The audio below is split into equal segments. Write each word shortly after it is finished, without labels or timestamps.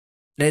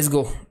Let's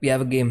go. We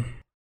have a game.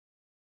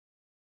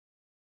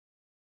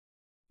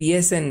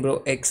 PSN,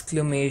 bro.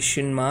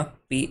 Exclamation mark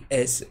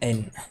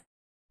PSN.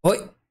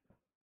 Oi.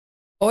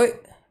 Oi.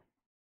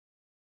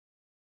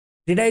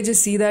 Did I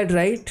just see that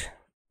right?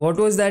 What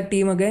was that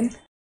team again?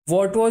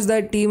 What was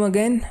that team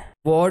again?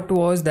 What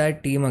was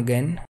that team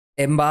again?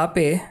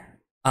 Mbappe,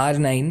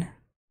 R9,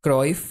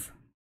 Cruyff,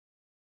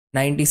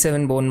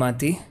 97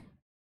 Bonmati,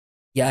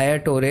 Yaya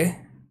Toure,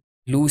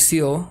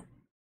 Lucio,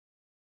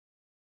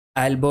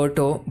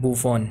 Alberto,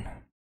 Buffon.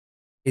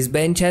 His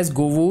bench has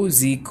Guvu,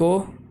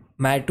 Zico,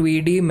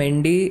 Matuidi,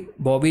 Mendy,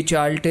 Bobby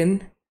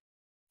Charlton,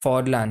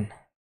 Forlan.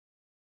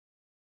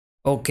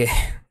 Okay.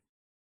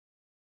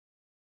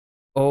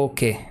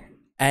 Okay.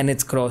 And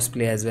it's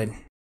crossplay as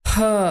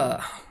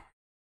well.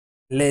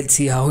 Let's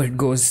see how it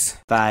goes.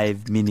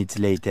 5 minutes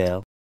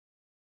later.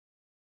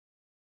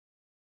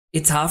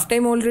 It's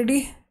halftime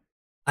already?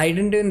 I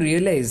didn't even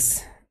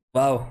realize.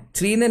 Wow.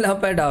 3-0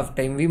 up at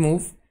halftime. We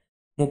move.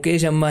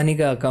 Mukesh Ambani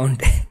ka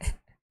account.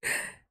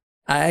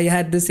 I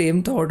had the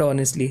same thought,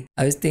 honestly.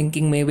 I was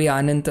thinking maybe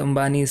Anand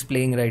Ambani is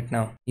playing right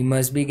now. He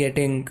must be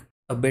getting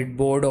a bit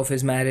bored of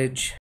his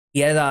marriage. He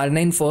has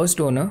R9 first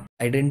owner.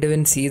 I didn't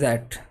even see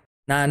that.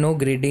 Nah, no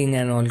gridding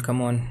and all.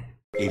 Come on.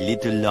 A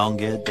little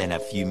longer than a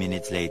few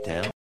minutes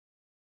later.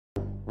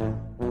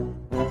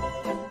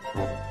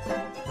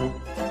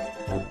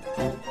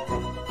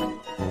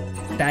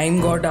 Time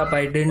got up.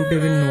 I didn't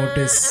even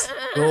notice.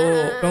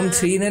 So from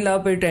 3-0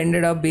 up, it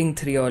ended up being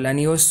 3-all. And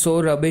he was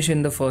so rubbish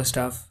in the first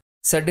half.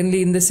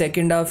 Suddenly in the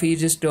second half, he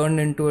just turned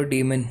into a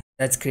demon.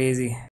 That's crazy.